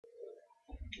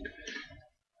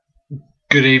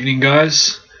Good evening,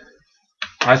 guys.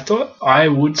 I thought I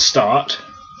would start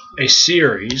a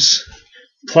series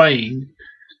playing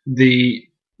the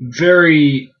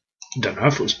don't know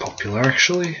if it was popular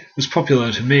actually, it was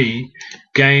popular to me,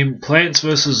 game Plants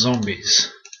vs. Zombies.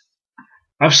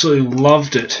 Absolutely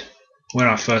loved it when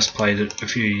I first played it a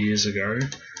few years ago,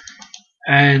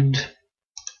 and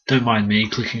don't mind me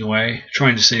clicking away,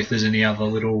 trying to see if there's any other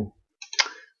little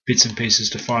bits and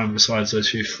pieces to find besides those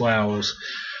few flowers.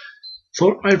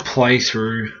 Thought I'd play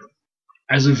through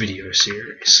as a video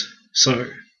series. So,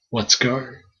 let's go.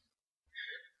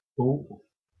 Oh,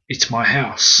 it's my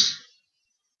house.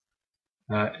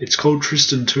 It's called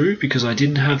Tristan 2 because I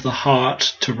didn't have the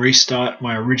heart to restart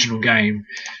my original game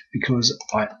because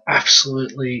I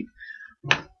absolutely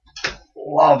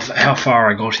love how far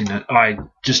I got in it. I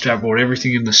just bought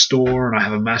everything in the store and I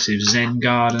have a massive Zen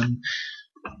garden.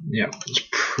 Yeah, it was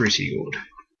pretty good.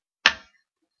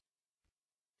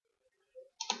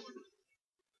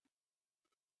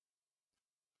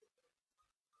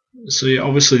 So yeah,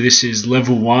 obviously this is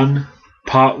level 1,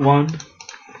 part 1.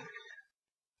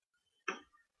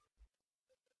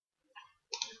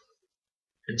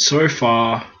 And so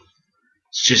far,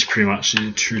 it's just pretty much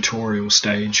the tutorial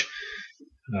stage.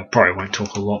 I probably won't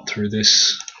talk a lot through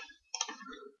this.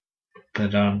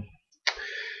 But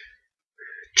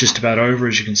just about over,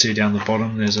 as you can see down the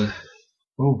bottom, there's a...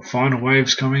 Oh, final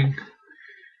waves coming.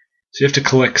 So you have to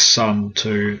collect sun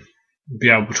to be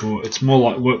able to... It's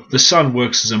more like... The sun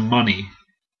works as a money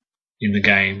in the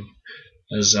game,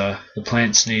 as the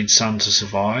plants need sun to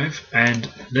survive. And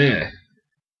there,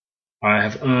 I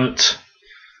have earned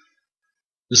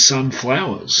the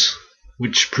sunflowers,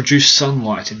 which produce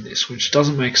sunlight in this, which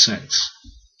doesn't make sense.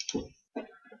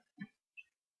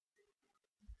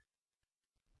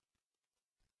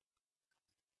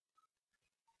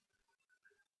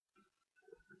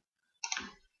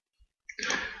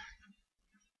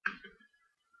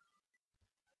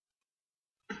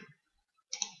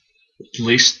 At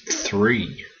least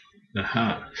 3.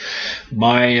 Aha.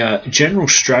 My general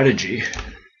strategy...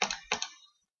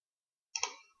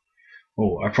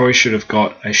 Oh, I probably should have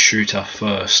got a shooter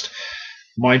first.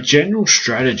 My general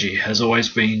strategy has always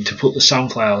been to put the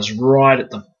sunflowers right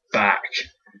at the back.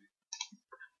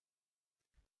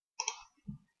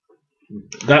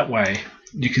 That way,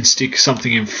 you can stick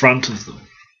something in front of them.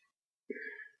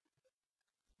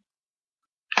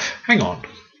 Hang on.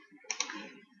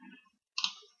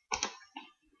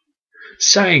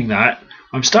 Saying that,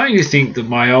 I'm starting to think that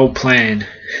my old plan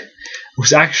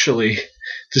was actually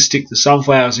to stick the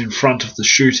sunflowers in front of the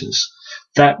shooters.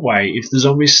 That way, if the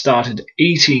zombies started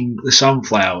eating the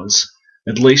sunflowers,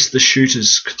 at least the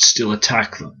shooters could still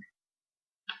attack them.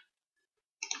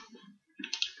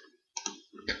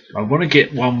 I want to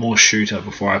get one more shooter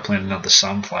before I plant another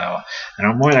sunflower,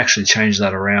 and I might actually change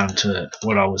that around to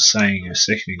what I was saying a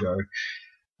second ago.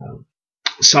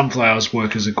 Sunflowers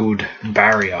work as a good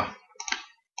barrier.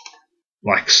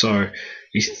 Like so,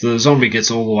 if the zombie gets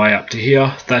all the way up to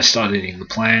here, they start eating the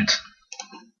plant.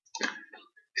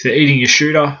 If they're eating your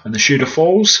shooter and the shooter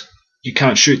falls, you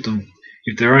can't shoot them.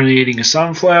 If they're only eating a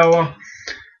sunflower,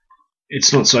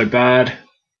 it's not so bad.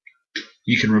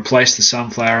 You can replace the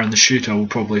sunflower and the shooter will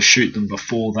probably shoot them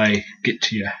before they get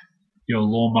to your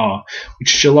lawnmower,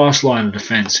 which is your last line of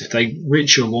defense. If they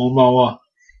reach your lawnmower,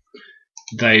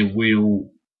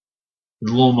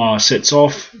 the lawnmower sets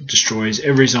off, destroys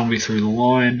every zombie through the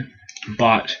line,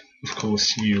 but of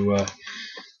course you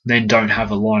then don't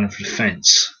have a line of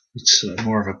defense. It's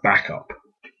more of a backup.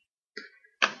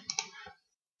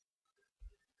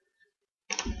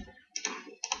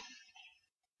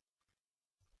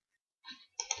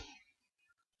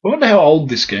 I wonder how old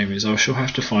this game is. I shall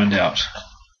have to find out.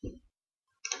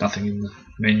 Nothing in the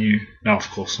menu. No, of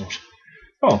course not.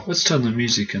 Oh, let's turn the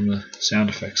music and the sound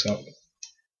effects up.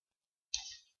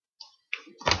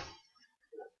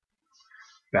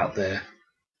 About there.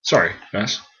 Sorry,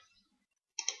 guys.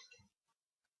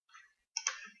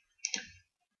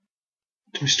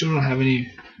 Do we still not have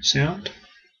any sound?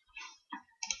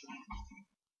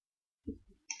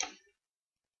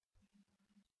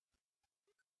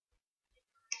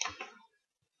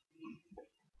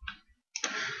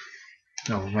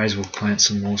 Oh, we may as well plant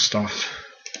some more stuff.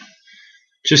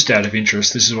 Just out of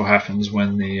interest, this is what happens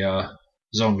when the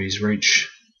zombies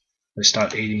they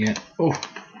start eating it. Oh,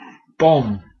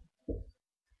 bomb!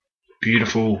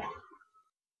 Beautiful.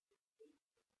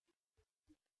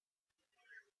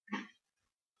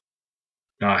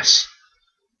 Nice.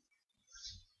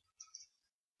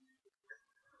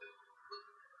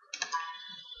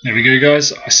 There we go,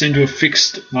 guys. I seem to have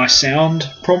fixed my sound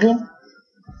problem.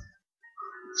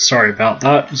 Sorry about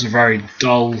that. It was a very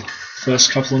dull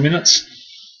first couple of minutes.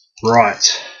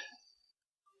 Right.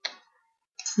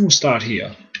 We'll start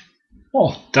here.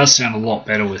 Oh, it does sound a lot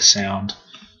better with sound.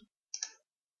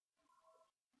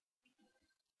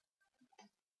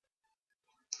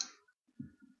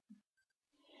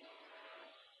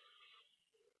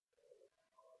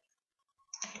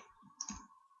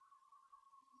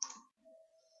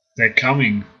 They're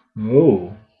coming.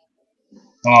 Oh.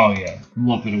 Oh yeah, a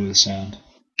lot better with sound.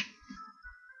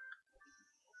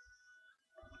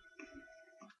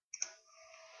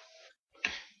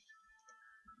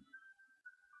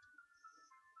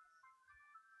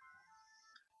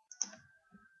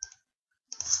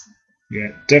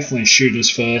 Yeah, definitely shooters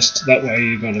first. That way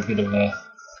you've got a bit of a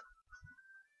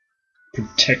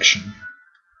protection.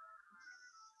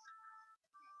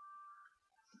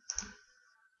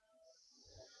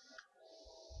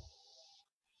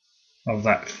 Of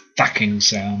that thacking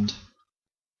sound.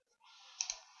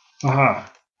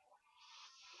 Aha.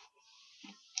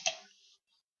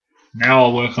 Now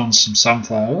I'll work on some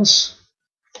sunflowers.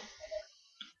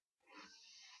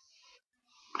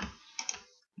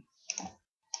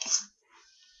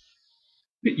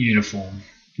 Bit uniform.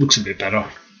 Looks a bit better.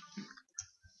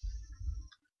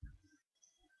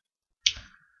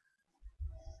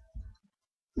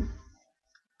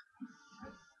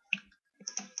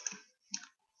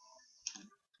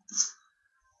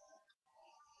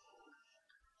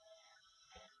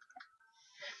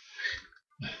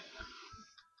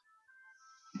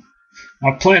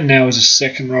 My plan now is a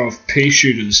second row of pea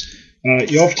shooters.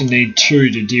 You often need two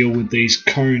to deal with these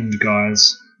coned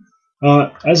guys.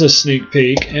 As a sneak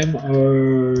peek, Mostac.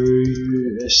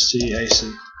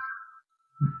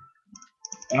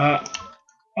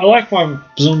 I like my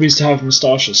zombies to have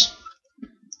moustaches.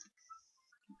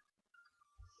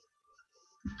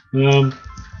 Nope,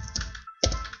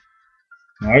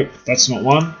 that's not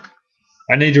one.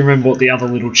 I need to remember what the other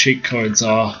little cheat codes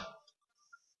are.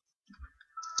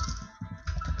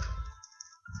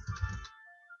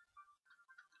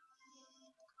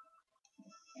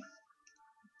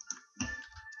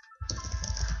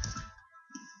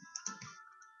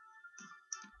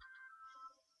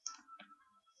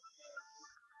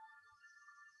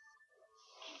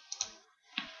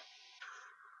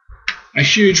 A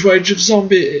huge wave of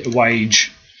zombie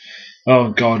wage. Oh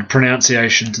god,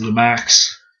 pronunciation to the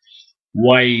max.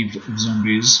 Wave of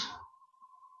zombies.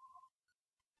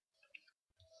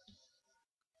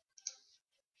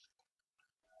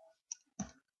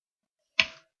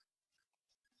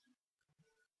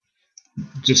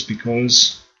 Just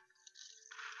because.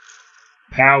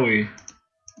 Powie.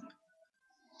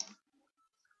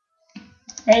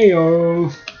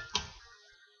 Heyo.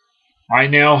 I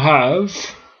now have.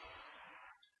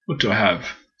 What do I have?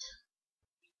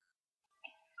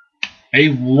 A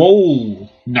wall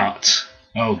nut.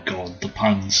 Oh god, the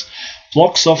puns.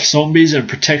 Blocks off zombies and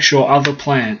protects your other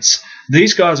plants.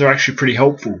 These guys are actually pretty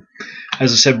helpful.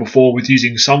 As I said before, with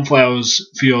using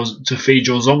sunflowers to feed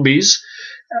your zombies.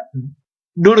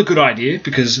 Not a good idea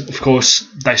because, of course,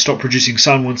 they stop producing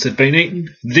sun once they've been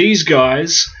eaten. These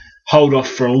guys hold off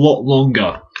for a lot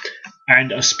longer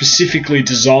and are specifically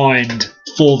designed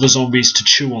for the zombies to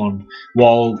chew on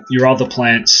while your other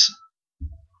plants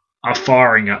are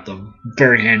firing at them.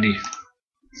 Very handy.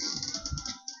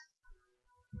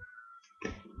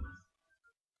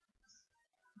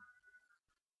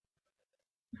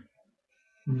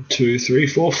 1, 2, 3,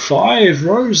 4, 5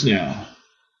 rows now.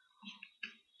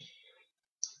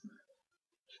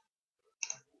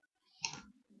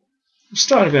 We'll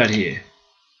start about here.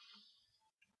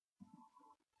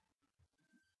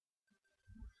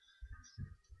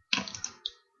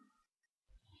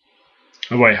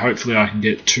 Oh wait, hopefully I can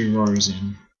get 2 rows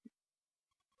in.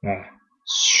 Ah,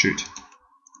 shoot.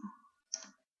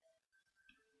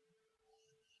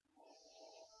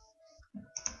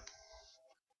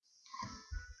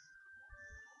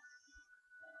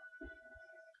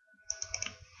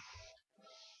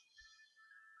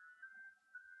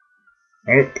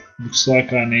 Oh, looks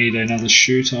like I need another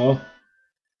shooter.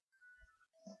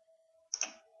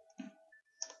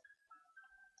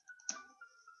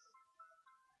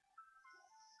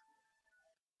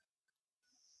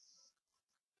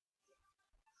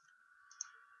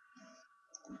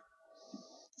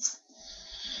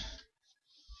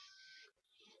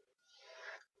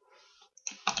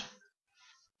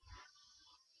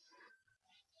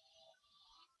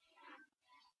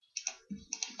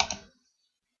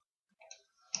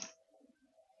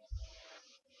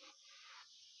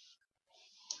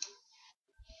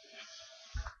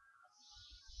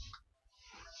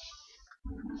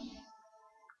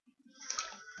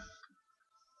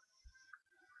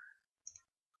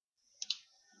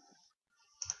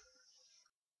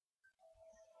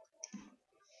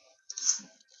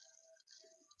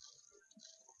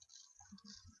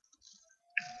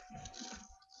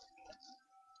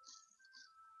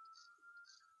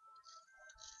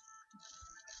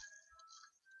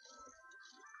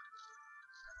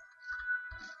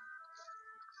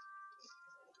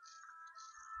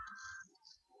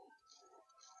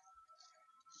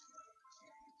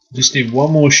 Just need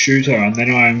one more shooter and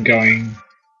then I am going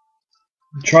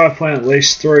to try to plant at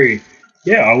least 3.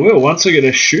 Yeah, I will once I get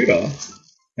a shooter.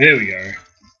 There we go.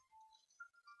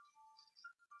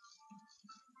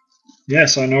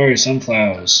 Yes, I know,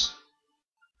 sunflowers.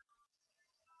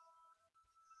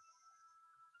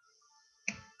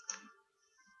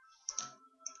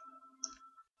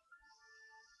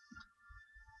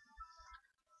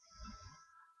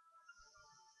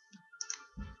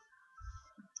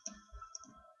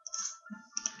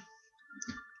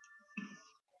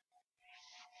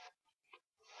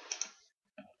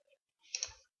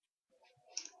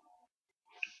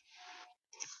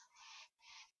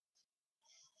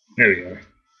 There we go.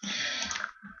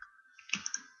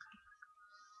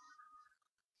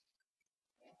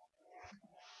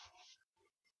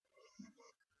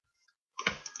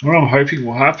 What I'm hoping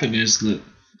will happen is that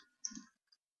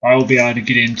I will be able to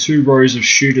get in 2 rows of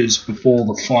shooters before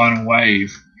the final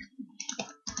wave,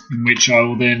 in which I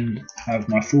will then have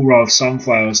my full row of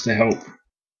sunflowers to help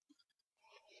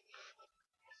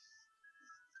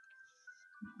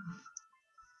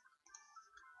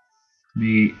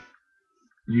me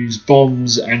use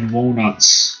bombs and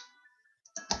walnuts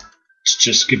to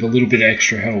just give a little bit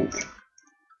extra help.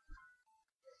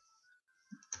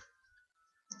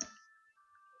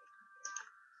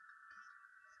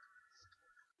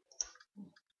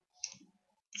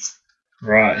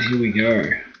 Right, here we go.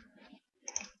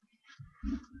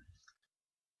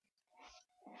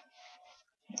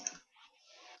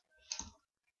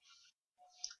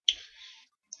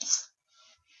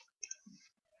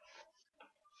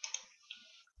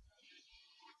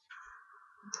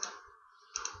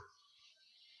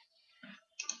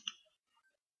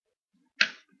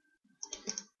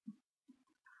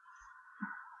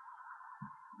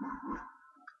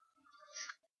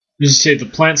 As you see, the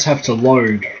plants have to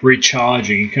load,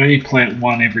 recharging. You can only plant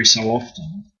 1 every so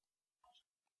often.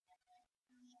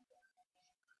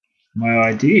 My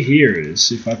idea here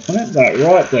is, if I plant that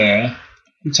right there,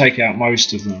 we'll take out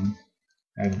most of them.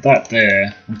 And that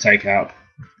there will take out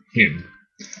him.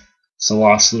 It's the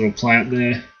last little plant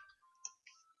there.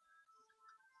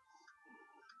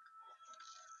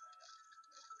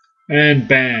 And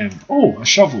bam. Oh, a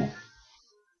shovel.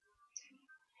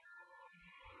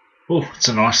 Oh, it's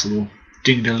a nice little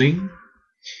ding-a-ling.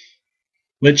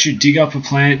 Lets you dig up a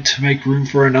plant to make room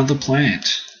for another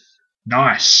plant.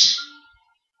 Nice.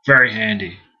 Very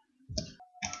handy.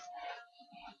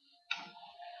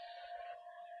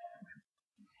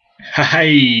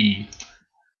 Hey!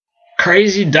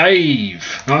 Crazy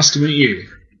Dave! Nice to meet you.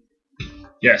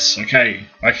 Yes, okay.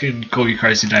 I can call you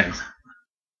Crazy Dave.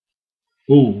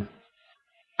 Ooh.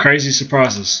 Crazy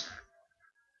surprises.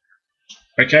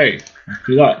 Okay,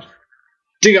 do that.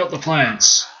 Dig up the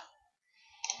plants.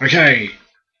 Okay.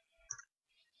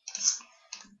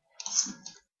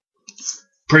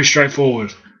 Pretty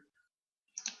straightforward.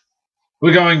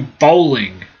 We're going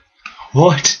bowling.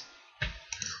 What?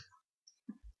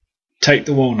 Take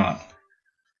the walnut.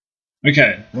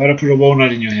 Okay, why'd I put a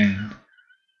walnut in your hand?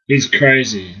 He's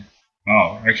crazy.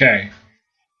 Oh, okay.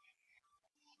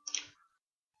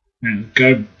 And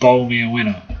go bowl me a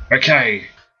winner. Okay.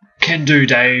 Can do,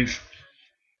 Dave.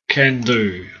 Can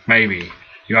do. Maybe.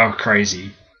 You are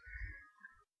crazy.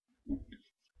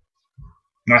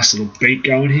 Nice little beat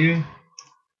going here.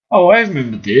 Oh, I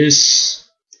remember this.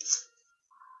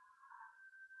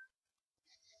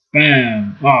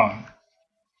 Bam. Oh.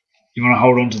 You want to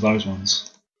hold on to those ones.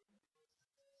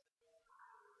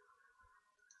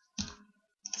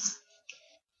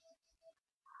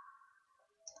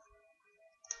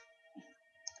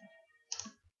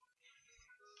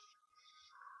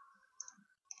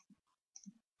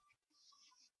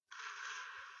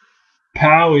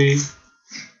 Powie.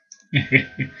 I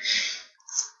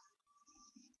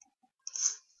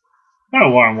don't know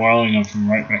why I'm whirling them from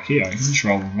right back here. I can just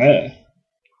roll them there.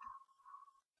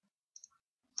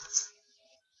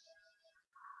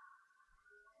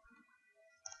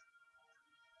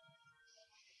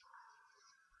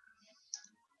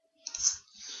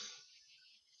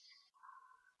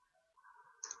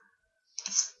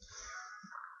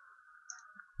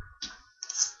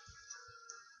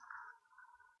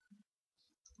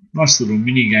 Nice little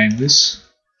mini game this.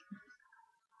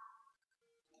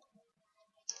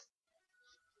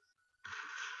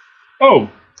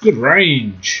 Oh, good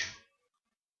range.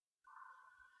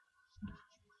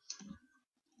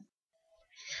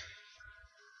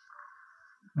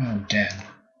 Oh, damn.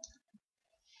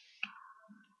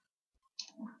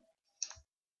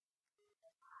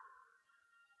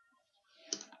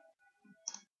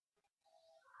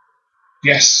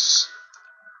 Yes.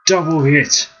 Double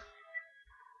hit.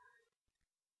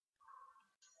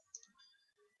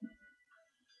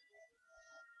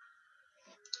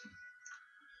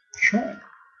 try.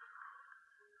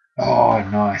 Oh,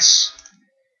 nice.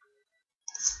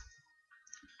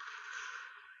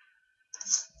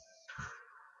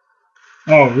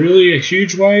 Oh, really? A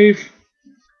huge wave?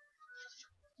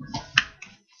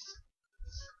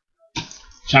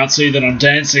 Can't see that I'm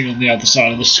dancing on the other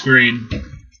side of the screen.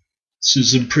 This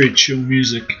is some pretty chill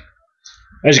music.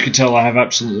 As you can tell, I have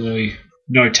absolutely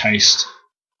no taste.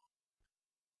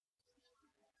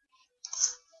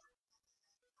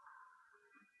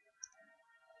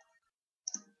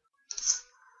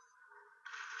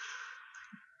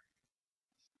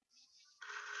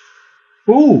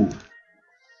 Ooh!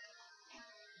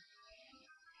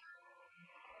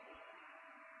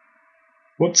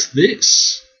 What's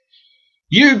this?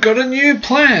 You got a new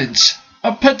plant!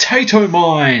 A potato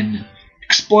mine!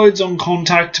 Explodes on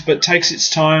contact but takes its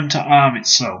time to arm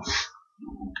itself.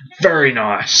 Very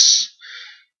nice.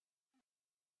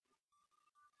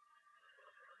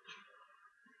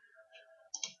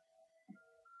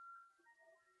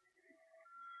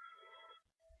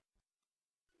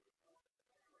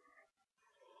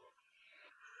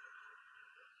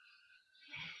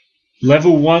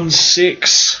 Level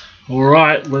 1-6.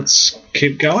 Alright, let's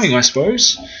keep going, I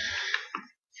suppose.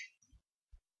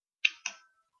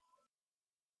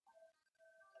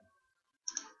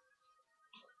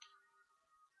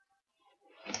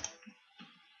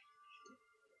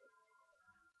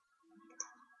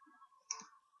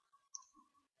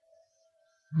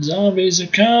 Zombies are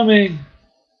coming!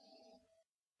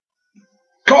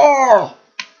 Car!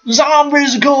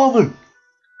 Zombies are coming!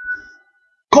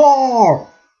 Car!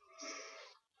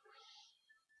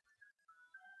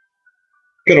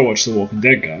 Gotta watch The Walking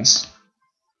Dead, guys.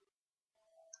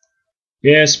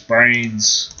 Yes,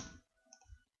 brains.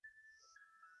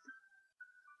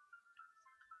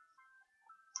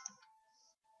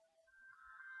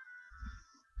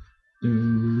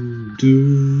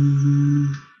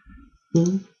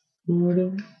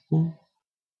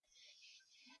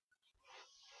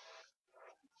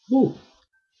 Ooh.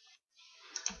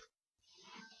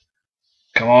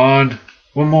 Come on.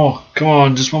 One more. Come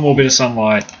on, just one more bit of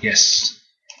sunlight. Yes.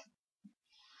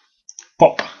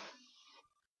 Pop.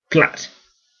 Plat.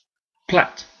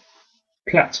 Plat.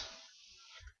 Plat.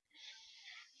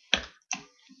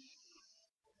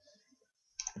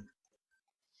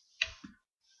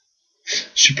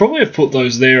 Should probably have put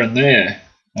those there and there.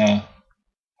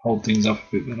 Hold things up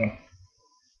a bit better.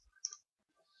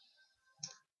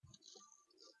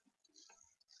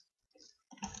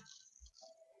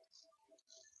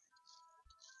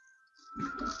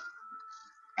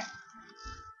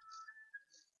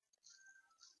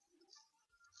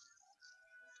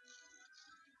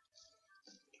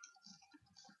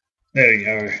 There we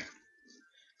go.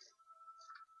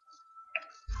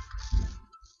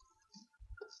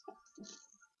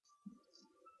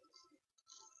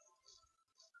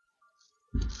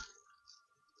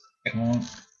 Come on.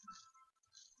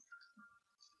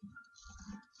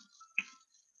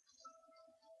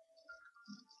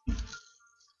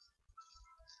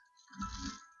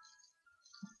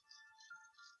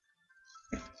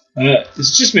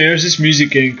 It's just me, or is this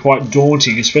music getting quite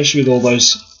daunting, especially with all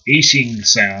those eating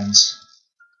sounds?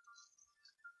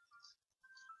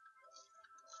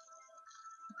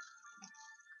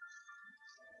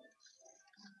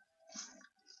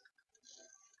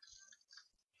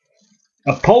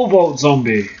 A pole vault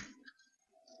zombie.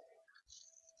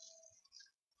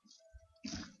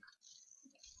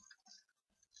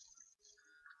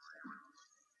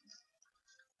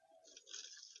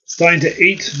 Starting to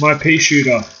eat my pea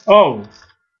shooter. Oh,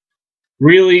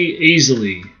 really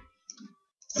easily.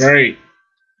 Great.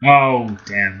 Oh,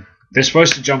 damn. They're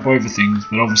supposed to jump over things,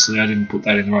 but obviously I didn't put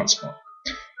that in the right spot.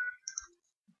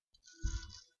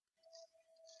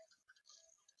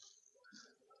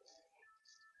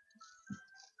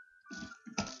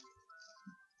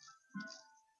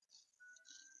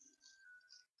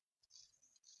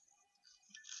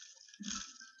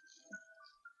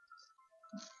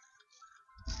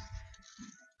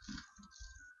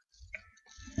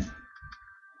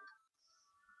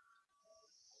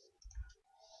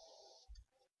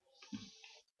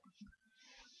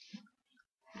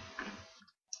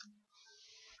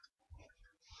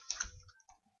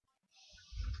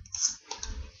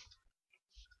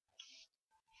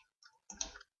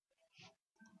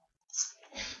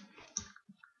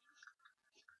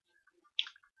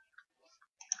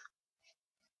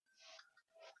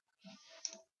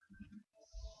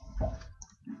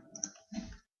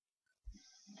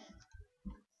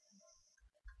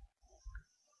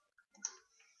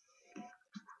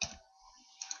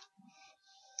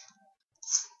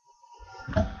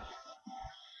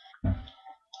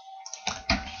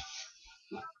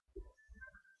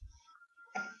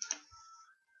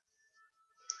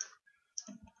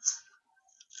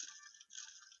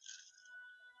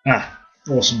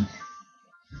 Awesome.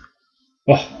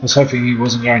 Oh, I was hoping he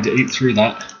wasn't going to eat through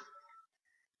that.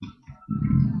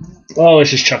 Well,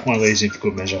 let's just chuck one of these in for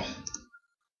good measure.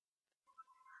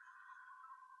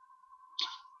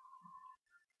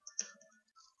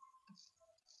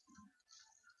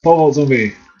 Pole vault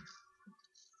zombie.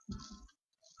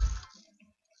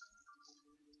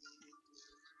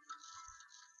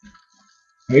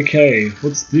 Okay,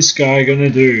 what's this guy gonna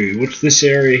do? What's this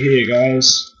area here,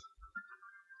 guys?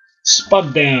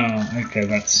 Spud down. Okay,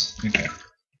 that's okay.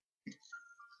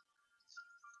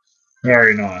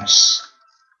 Very nice.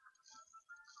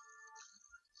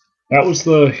 That was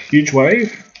the huge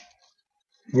wave?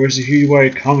 Or is the huge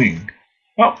wave coming?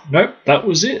 Oh, nope, that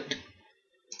was it.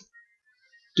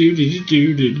 Do do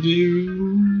do do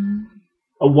do.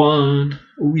 I won.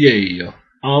 Oh yeah.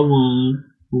 I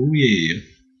won. Oh yeah.